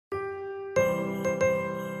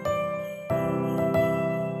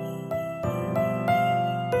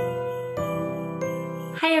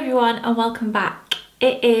Hi everyone and welcome back.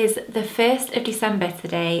 It is the 1st of December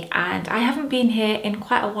today and I haven't been here in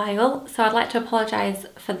quite a while, so I'd like to apologise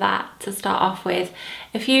for that to start off with.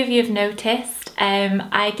 A few of you have noticed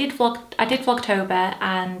I did Vlogtober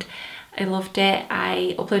and I loved it.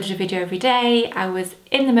 I uploaded a video every day. I was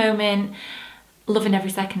in the moment, loving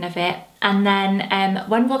every second of it. And then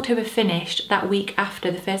when Vlogtober finished, that week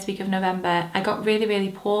after, the first week of November, I got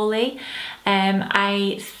really poorly.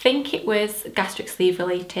 I think it was gastric sleeve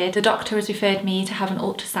related. The doctor has referred me to have an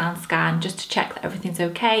ultrasound scan just to check that everything's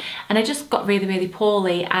okay. And I just got really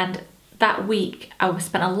poorly, and that week I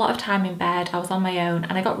spent a lot of time in bed. I was on my own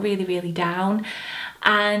and I got really down.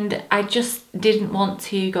 And I just didn't want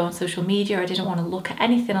to go on social media. I didn't want to look at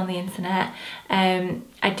anything on the internet.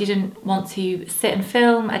 I didn't want to sit and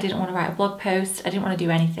film. I didn't want to write a blog post. I didn't want to do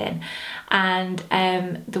anything. And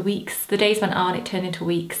the days went on, it turned into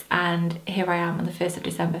weeks, and here I am on the 1st of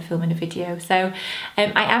December filming a video. So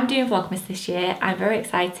I am doing Vlogmas this year. I'm very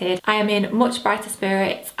excited. I am in much brighter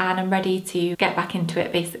spirits and I'm ready to get back into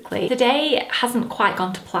it basically. Today hasn't quite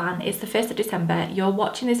gone to plan. It's the 1st of December. You're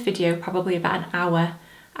watching this video probably about an hour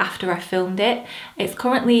after I filmed it. It's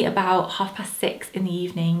currently about 6:30 in the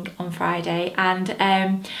evening on Friday, and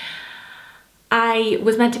I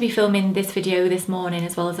was meant to be filming this video this morning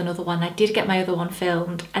as well as another one. I did get my other one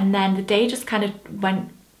filmed, and then the day just kind of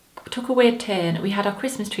took a weird turn. We had our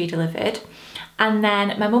Christmas tree delivered, and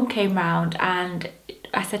then my mum came round and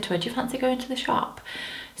I said to her, do you fancy going to the shop?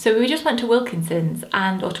 So we just went to Wilkinson's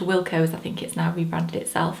or to Wilko's, I think it's now rebranded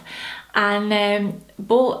itself, and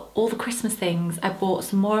bought all the Christmas things. I bought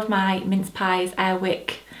some more of my mince pies,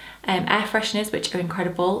 Airwick air fresheners, which are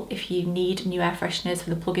incredible. If you need new air fresheners for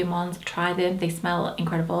the plug-in ones, try them, they smell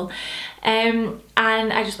incredible. And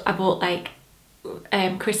I bought like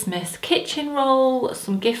Christmas kitchen roll,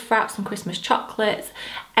 some gift wrap, some Christmas chocolates,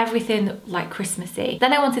 everything like Christmassy.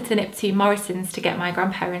 Then I wanted to nip to Morrison's to get my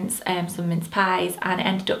grandparents some mince pies, and it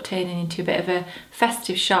ended up turning into a bit of a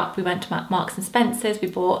festive shop. We went to Marks and Spencer's, we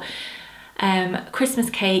bought Christmas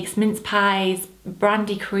cakes, mince pies,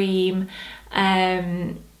 brandy cream,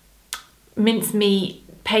 mincemeat,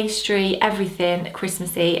 pastry, everything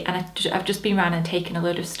Christmassy, and I've just been around and taken a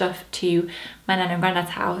load of stuff to my nan and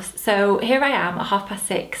granddad's house. So here I am at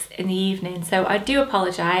 6:30 in the evening, so I do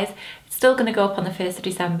apologise. It's still going to go up on the 1st of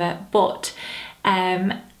December, but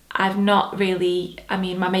I've not really, I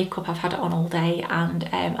mean, my makeup, I've had it on all day and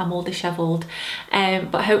I'm all dishevelled,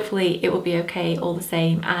 but hopefully it will be okay all the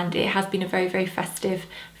same. And it has been a very festive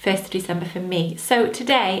 1st of December for me. So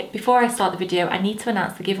today, before I start the video, I need to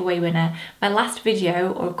announce the giveaway winner. My last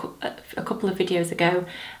video, or a couple of videos ago,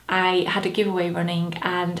 I had a giveaway running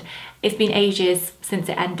and it's been ages since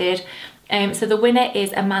it ended. So the winner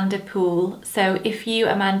is Amanda Poole. So if you,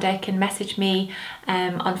 Amanda, can message me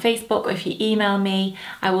on Facebook, or if you email me,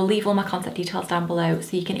 I will leave all my contact details down below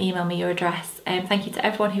so you can email me your address. Thank you to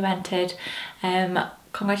everyone who entered.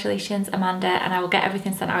 Congratulations, Amanda, and I will get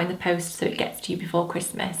everything sent out in the post so it gets to you before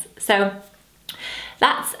Christmas. So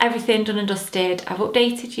that's everything done and dusted. I've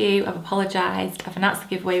updated you, I've apologised, I've announced the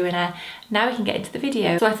giveaway winner. Now we can get into the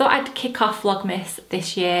video. So I thought I'd kick off Vlogmas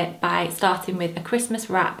this year by starting with a Christmas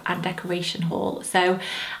wrap and decoration haul. So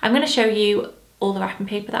I'm going to show you all the wrapping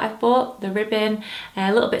paper that I've bought, the ribbon,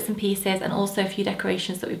 little bits and pieces, and also a few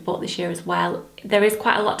decorations that we've bought this year as well. There is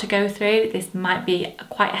quite a lot to go through. This might be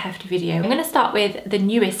quite a hefty video. I'm going to start with the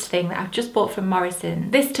newest thing that I've just bought from Morrison.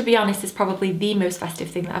 This, to be honest, is probably the most festive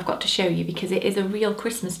thing that I've got to show you because it is a real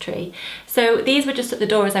Christmas tree. So these were just at the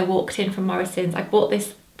door as I walked in from Morrison's. I bought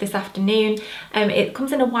this afternoon. It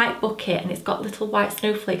comes in a white bucket and it's got little white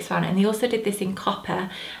snowflakes around it, and they also did this in copper,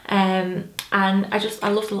 and I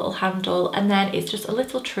love the little handle, and then it's just a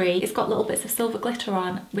little tree. It's got little bits of silver glitter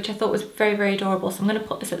on, which I thought was very adorable. So I'm going to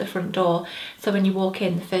put this at the front door so when you walk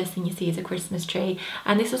in, the first thing you see is a Christmas tree.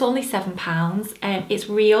 And this was only £7. It's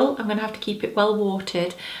real. I'm going to have to keep it well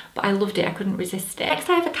watered, but I loved it. I couldn't resist it. Next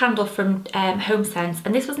I have a candle from HomeSense,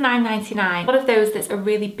 and this was £9.99. One of those that's a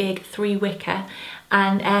really big 3 wicker,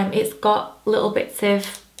 and it's got little bits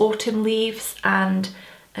of autumn leaves and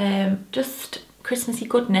just Christmassy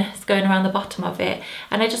goodness going around the bottom of it,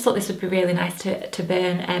 and I just thought this would be really nice to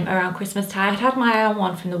burn around Christmas time. I'd had my eye on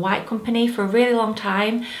one from the White Company for a really long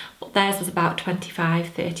time, but theirs was about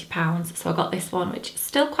 £25–30, so I got this one, which is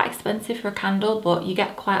still quite expensive for a candle, but you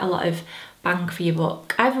get quite a lot of bang for your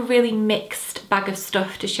buck. I have a really mixed bag of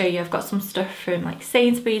stuff to show you. I've got some stuff from like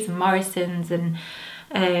Sainsbury's and Morrison's and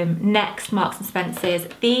Next, Marks and Spencer's.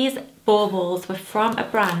 These baubles were from a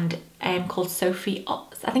brand called Sophie,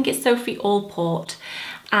 I think it's Sophie Allport,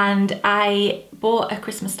 and I bought a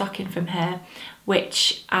Christmas stocking from her,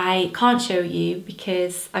 which I can't show you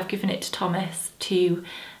because I've given it to Thomas to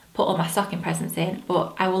put all my stocking presents in,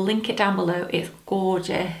 but I will link it down below. It's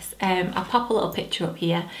gorgeous. I'll pop a little picture up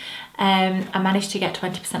here. I managed to get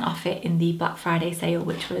 20% off it in the Black Friday sale,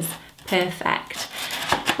 which was perfect.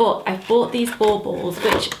 But I've bought these baubles,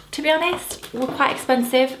 which to be honest were quite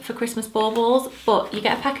expensive for Christmas baubles, but you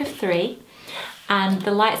get a pack of 3 and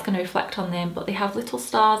the light's going to reflect on them, but they have little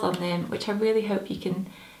stars on them, which I really hope you can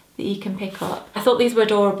pick up. I thought these were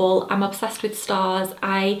adorable. I'm obsessed with stars.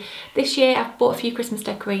 This year I've bought a few Christmas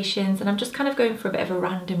decorations and I'm just kind of going for a bit of a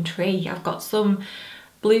random tree. I've got some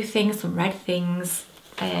blue things, some red things,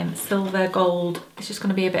 silver, gold. It's just going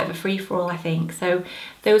to be a bit of a free-for-all, I think. So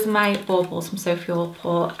those are my baubles from Sophie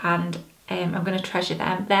Allport, and I'm going to treasure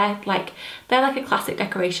them. They're like a classic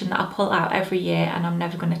decoration that I'll pull out every year and I'm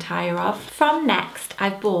never going to tire of. From Next,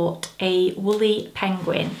 I bought a woolly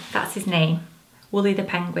penguin. That's his name, Woolly the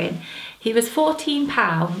penguin. He was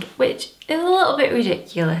 £14, which is a little bit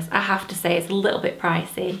ridiculous. I have to say, it's a little bit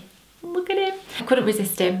pricey. Look at him. I couldn't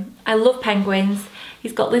resist him. I love penguins.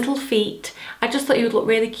 He's got little feet. I just thought he would look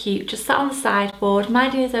really cute, just sat on the sideboard,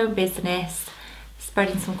 minding his own business,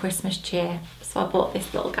 spreading some Christmas cheer. So I bought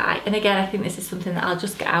this little guy. And again, I think this is something that I'll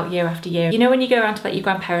just get out year after year. You know when you go around to like your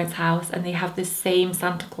grandparents' house and they have this same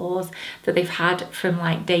Santa Claus that they've had from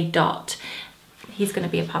like day dot? He's going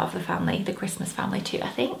to be a part of the family, the Christmas family too, I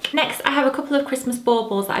think. Next, I have a couple of Christmas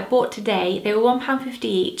baubles that I bought today. They were £1.50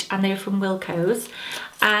 each and they were from Wilko's.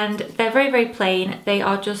 And they're very, very plain. They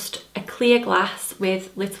are just a clear glass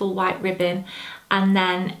with little white ribbon, and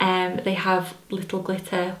then they have little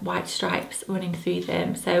glitter white stripes running through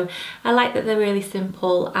them. So I like that they're really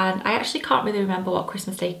simple, and I actually can't really remember what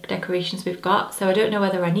Christmas decorations we've got, so I don't know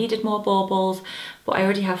whether I needed more baubles, but I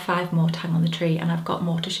already have 5 more to hang on the tree and I've got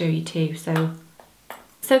more to show you too.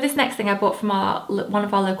 So this next thing I bought from one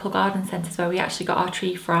of our local garden centres where we actually got our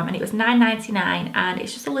tree from, and it was £9.99, and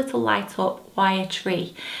it's just a little light up wire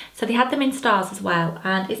tree. So they had them in stars as well,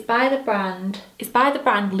 and it's by the brand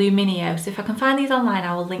Luminio. So if I can find these online,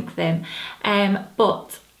 I will link them.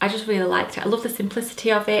 But I just really liked it. I love the simplicity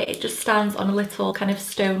of it. It just stands on a little kind of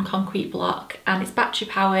stone concrete block, and it's battery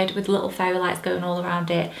powered with little fairy lights going all around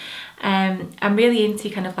it. I'm really into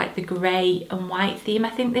kind of like the grey and white theme, I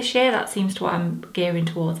think, this year. That seems to what I'm gearing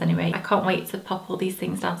towards anyway. I can't wait to pop all these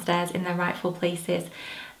things downstairs in their rightful places.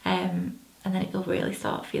 And then it'll really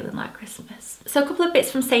start feeling like Christmas. So a couple of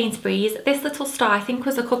bits from Sainsbury's. This little star I think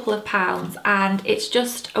was a couple of pounds, and it's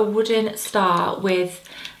just a wooden star with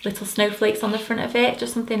little snowflakes on the front of it.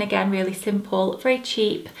 Just something, again, really simple, very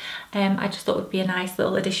cheap. I just thought would be a nice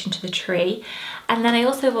little addition to the tree. And then I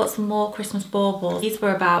also bought some more Christmas baubles. These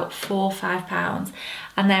were about £4 or £5,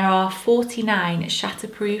 and there are 49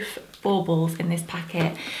 shatterproof baubles in this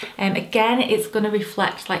packet. Again, it's going to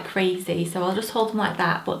reflect like crazy, so I'll just hold them like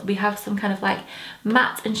that, but we have some kind of like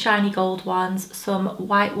matte and shiny gold ones, some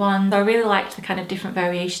white ones. So I really liked the kind of different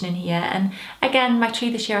variation in here, and again, my tree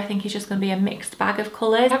this year I think is just going to be a mixed bag of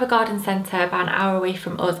colours. We have a garden centre about an hour away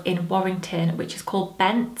from us in Warrington, which is called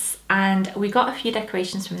Bent's, and we got a few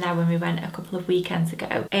decorations from there when we went a couple of weekends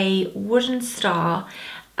ago. A wooden star,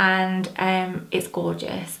 and it's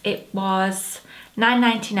gorgeous. It was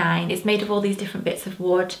 £9.99. It's made of all these different bits of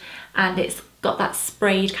wood, and it's got that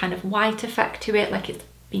sprayed kind of white effect to it, like it's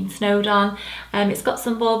been snowed on. It's got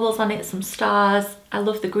some baubles on it, some stars. I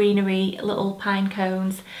love the greenery, little pine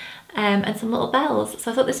cones, and some little bells.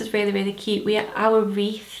 So I thought this was really, really cute. Our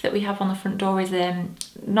wreath that we have on the front door is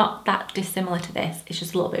not that dissimilar to this. It's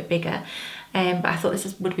just a little bit bigger. But I thought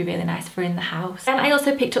this would be really nice for in the house. And I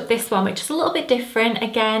also picked up this one, which is a little bit different.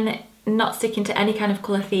 Again, not sticking to any kind of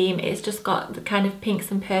colour theme. It's just got the kind of pinks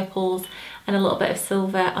and purples and a little bit of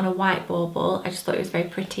silver on a white bauble. I just thought it was very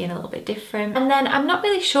pretty and a little bit different. And then I'm not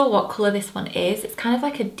really sure what colour this one is. It's kind of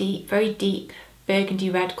like a deep, very deep burgundy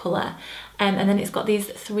red colour. And then it's got these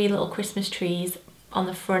 3 little Christmas trees on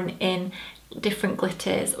the front in different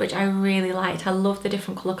glitters, which I really liked. I love the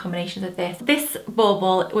different colour combinations of this. This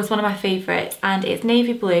bauble was one of my favourites, and it's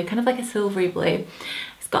navy blue, kind of like a silvery blue.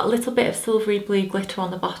 It's got a little bit of silvery blue glitter on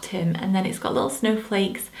the bottom, and then it's got little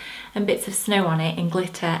snowflakes and bits of snow on it in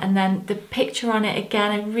glitter. And then the picture on it,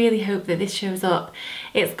 again, I really hope that this shows up.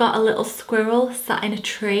 It's got a little squirrel sat in a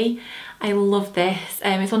tree. I love this.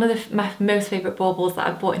 It's one of my most favourite baubles that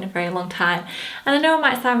I've bought in a very long time. And I know it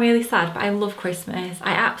might sound really sad, but I love Christmas.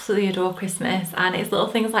 I absolutely adore Christmas, and it's little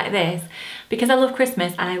things like this. Because I love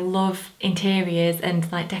Christmas and I love interiors and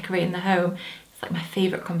like decorating the home, it's like my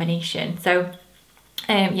favourite combination. So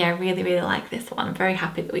Yeah, I really, really like this one. I'm very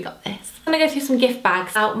happy that we got this. I'm gonna go through some gift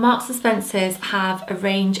bags. Now, Marks and Spencer's have a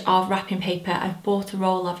range of wrapping paper. I've bought a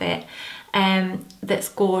roll of it that's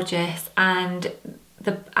gorgeous, and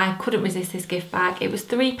I couldn't resist this gift bag. It was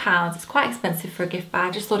 £3. It's quite expensive for a gift bag.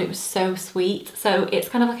 I just thought it was so sweet. So it's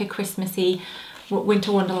kind of like a Christmassy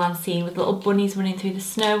winter wonderland scene with little bunnies running through the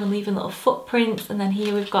snow and leaving little footprints. And then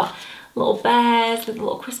here we've got little bears with a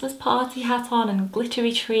little Christmas party hat on and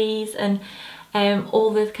glittery trees and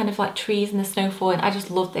all the kind of like trees and the snow falling. I just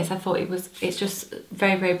love this. I thought it's just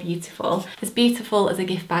very, very beautiful. As beautiful as a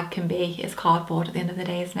gift bag can be. It's cardboard at the end of the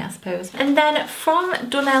day, isn't it, I suppose. And then from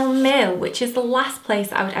Dunelm Mill, which is the last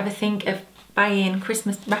place I would ever think of buying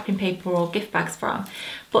Christmas wrapping paper or gift bags from,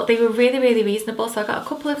 but they were really, really reasonable. So I got a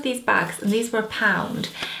couple of these bags, and these were £1,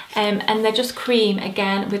 and they're just cream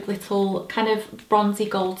again with little kind of bronzy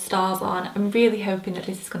gold stars on. I'm really hoping that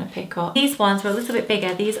this is going to pick up. These ones were a little bit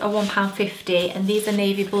bigger. These are £1.50, and these are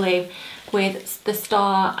navy blue with the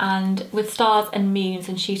star and with stars and moons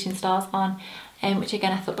and shooting stars on, which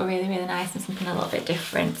again I thought were really, really nice and something a little bit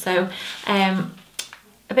different. So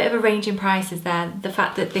a bit of a range in prices there. The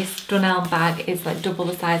fact that this Dunelm bag is like double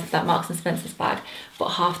the size of that Marks and Spencer's bag, but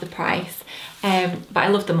half the price. But I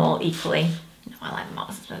love them all equally. I like the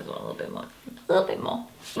Marks and Spencer's one a little bit more.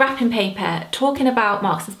 Wrapping paper. Talking about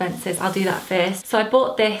Marks and Spencer's, I'll do that first. So I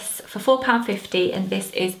bought this for £4.50, and this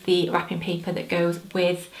is the wrapping paper that goes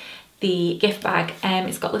with the gift bag.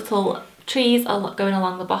 It's got little trees going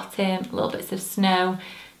along the bottom, little bits of snow,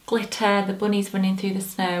 glitter, the bunnies running through the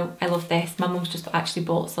snow. I love this. My mum's just actually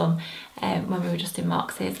bought some when we were just in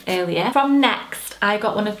Marks's earlier. From Next, I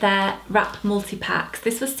got one of their wrap multi-packs.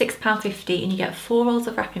 This was £6.50, and you get 4 rolls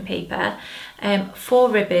of wrapping paper, 4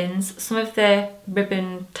 ribbons, some of the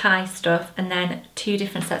ribbon tie stuff, and then 2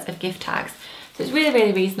 different sets of gift tags. So it's really,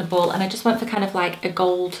 really reasonable, and I just went for kind of like a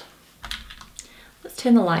gold. Let's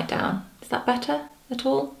turn the light down. Is that better at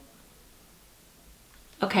all?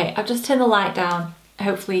 Okay, I've just turned the light down.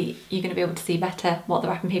 Hopefully you're going to be able to see better what the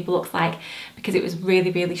wrapping paper looks like, because it was really,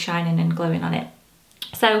 really shining and glowing on it.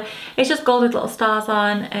 So it's just gold with little stars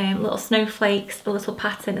on, little snowflakes, a little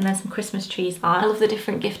pattern, and then some Christmas trees on. I love the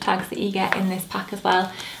different gift tags that you get in this pack as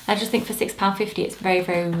well. I just think for £6.50 it's very,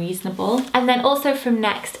 very reasonable. And then also from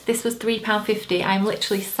Next, this was £3.50. I'm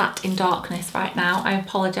literally sat in darkness right now. I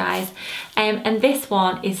apologise. And this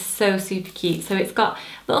one is so super cute. So it's got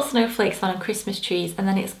little snowflakes on and Christmas trees, and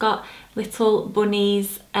then it's got little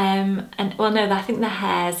bunnies and well, no, I think they're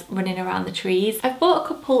hares running around the trees. I've bought a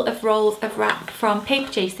couple of rolls of wrap from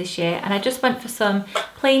Paper Chase this year, and I just went for some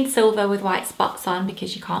plain silver with white spots on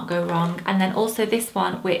because you can't go wrong. And then also this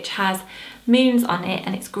one, which has moons on it,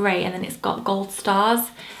 and it's grey, and then it's got gold stars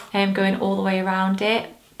going all the way around it.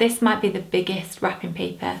 This might be the biggest wrapping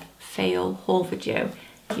paper fail haul video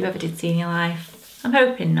you ever did see in your life. I'm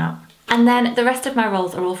hoping not. And then the rest of my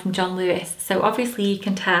rolls are all from John Lewis, so obviously you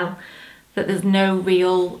can tell that there's no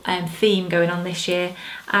real theme going on this year.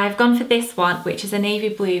 I've gone for this one, which is a navy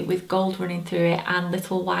blue with gold running through it and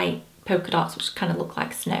little white polka dots, which kind of look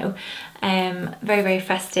like snow. Very, very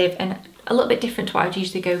festive and a little bit different to what I would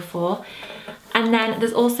usually go for. And then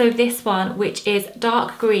there's also this one, which is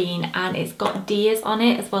dark green, and it's got deers on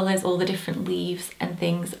it, as well as all the different leaves and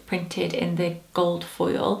things printed in the gold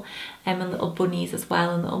foil, and little bunnies as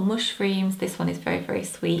well, and little mushrooms. This one is very, very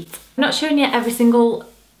sweet. I'm not showing you every single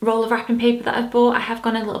roll of wrapping paper that I've bought. I have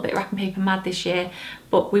gone a little bit wrapping paper mad this year,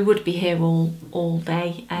 but we would be here all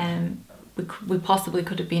day. We possibly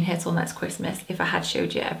could have been here till next Christmas if I had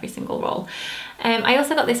showed you every single roll. I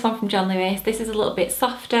also got this one from John Lewis. This is a little bit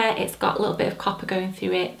softer. It's got a little bit of copper going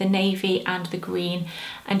through it, the navy and the green,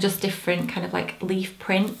 and just different kind of like leaf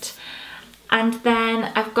print. And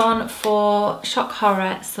then I've gone for Shock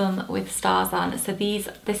Horror, some with stars on. So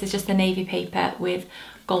this is just the navy paper with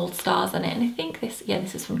gold stars on it, and I think this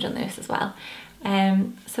is from John Lewis as well.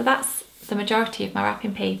 So that's the majority of my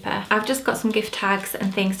wrapping paper. I've just got some gift tags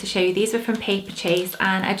and things to show you. These are from Paper Chase,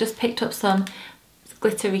 and I just picked up some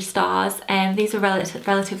glittery stars, and these are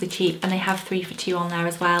relatively cheap, and they have 3 for 2 on there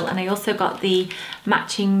as well. And I also got the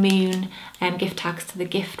matching moon gift tags to the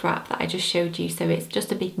gift wrap that I just showed you, so it's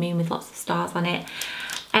just a big moon with lots of stars on it.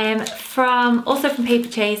 Also from Paper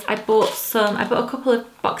Chase, I bought a couple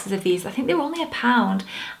of boxes of these. I think they were only £1,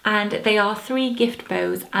 and they are 3 gift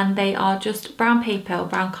bows, and they are just brown paper or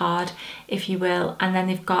brown card, if you will, and then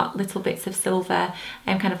they've got little bits of silver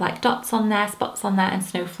and kind of like dots on there, spots on there, and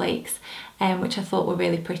snowflakes, which I thought were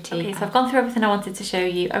really pretty. Okay, so I've gone through everything I wanted to show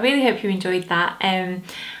you. I really hope you enjoyed that, and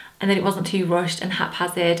that it wasn't too rushed and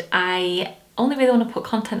haphazard. I only really want to put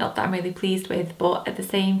content up that I'm really pleased with, but at the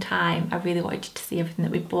same time I really wanted you to see everything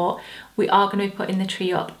that we bought. We are going to be putting the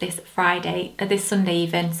tree up this Friday, this Sunday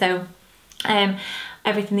even, so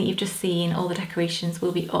everything that you've just seen, all the decorations,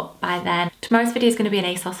 will be up by then. Tomorrow's video is going to be an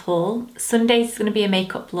ASOS haul, Sundays is going to be a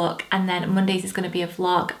makeup look, and then Mondays is going to be a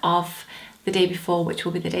vlog of the day before, which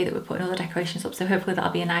will be the day that we're putting all the decorations up, so hopefully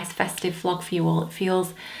that'll be a nice festive vlog for you all. It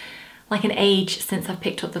feels like an age since I've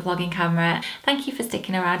picked up the vlogging camera. Thank you for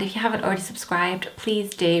sticking around. If you haven't already subscribed, please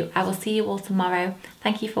do. I will see you all tomorrow.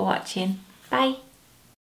 Thank you for watching. Bye.